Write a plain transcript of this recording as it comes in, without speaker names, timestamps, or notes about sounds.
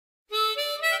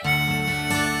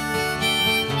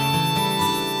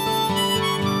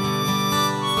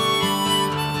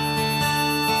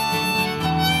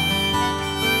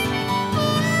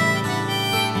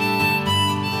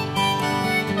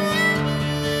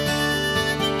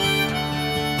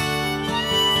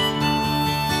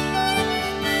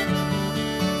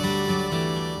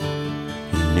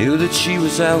knew that she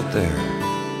was out there,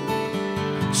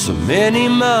 so many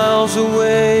miles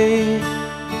away.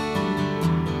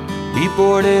 He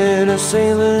boarded a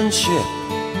sailing ship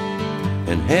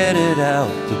and headed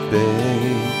out the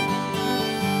bay.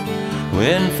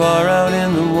 When far out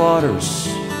in the waters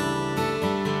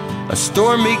a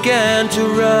storm began to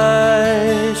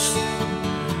rise,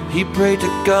 he prayed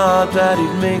to God that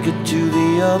he'd make it to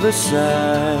the other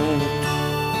side.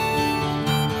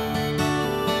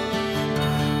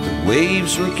 The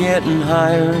waves were getting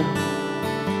higher,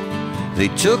 they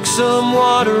took some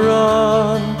water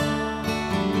on.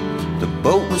 The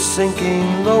boat was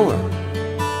sinking lower,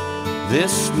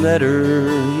 this letter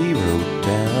he wrote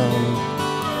down.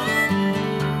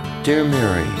 Dear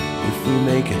Mary, if we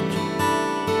make it,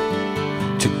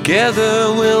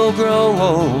 together we'll grow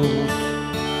old.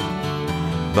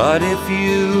 But if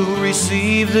you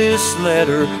receive this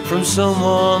letter from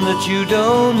someone that you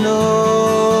don't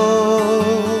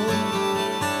know,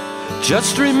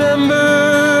 just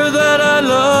remember that I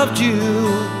loved you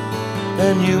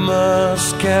and you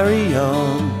must carry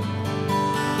on.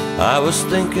 I was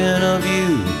thinking of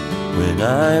you when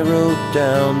I wrote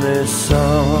down this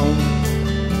song.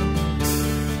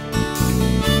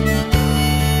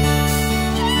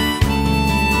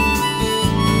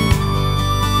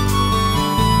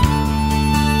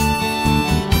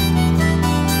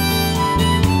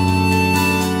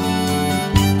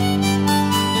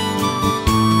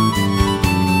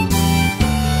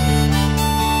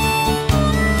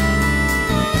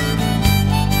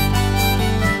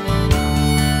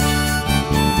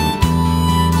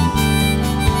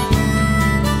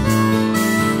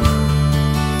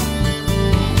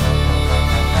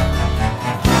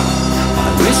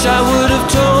 I would have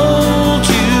told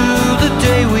you the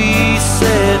day we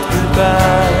said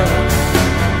goodbye,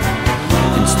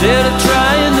 instead of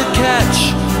trying to catch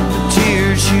the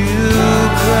tears you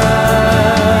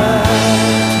cried.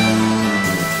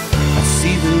 I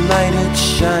see the light, it's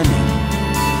shining,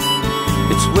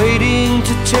 it's waiting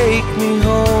to take me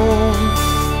home.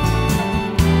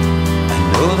 I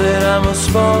know that I must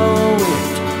follow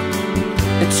it,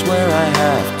 it's where I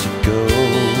have to go.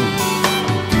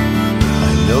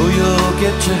 Know you'll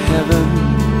get to heaven,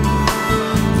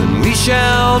 then we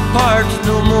shall part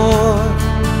no more.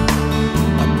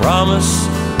 I promise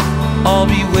I'll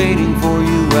be waiting for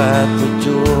you at the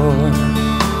door.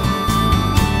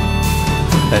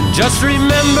 And just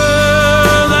remember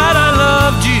that I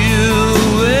loved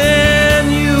you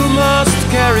and you must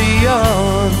carry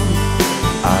on.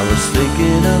 I was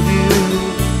thinking of you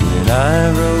when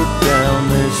I wrote down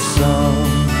this song.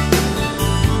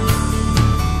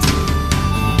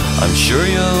 I'm sure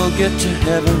you'll get to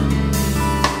heaven,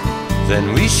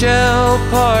 then we shall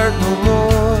part no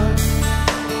more.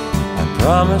 I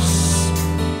promise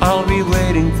I'll be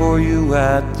waiting for you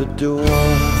at the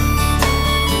door.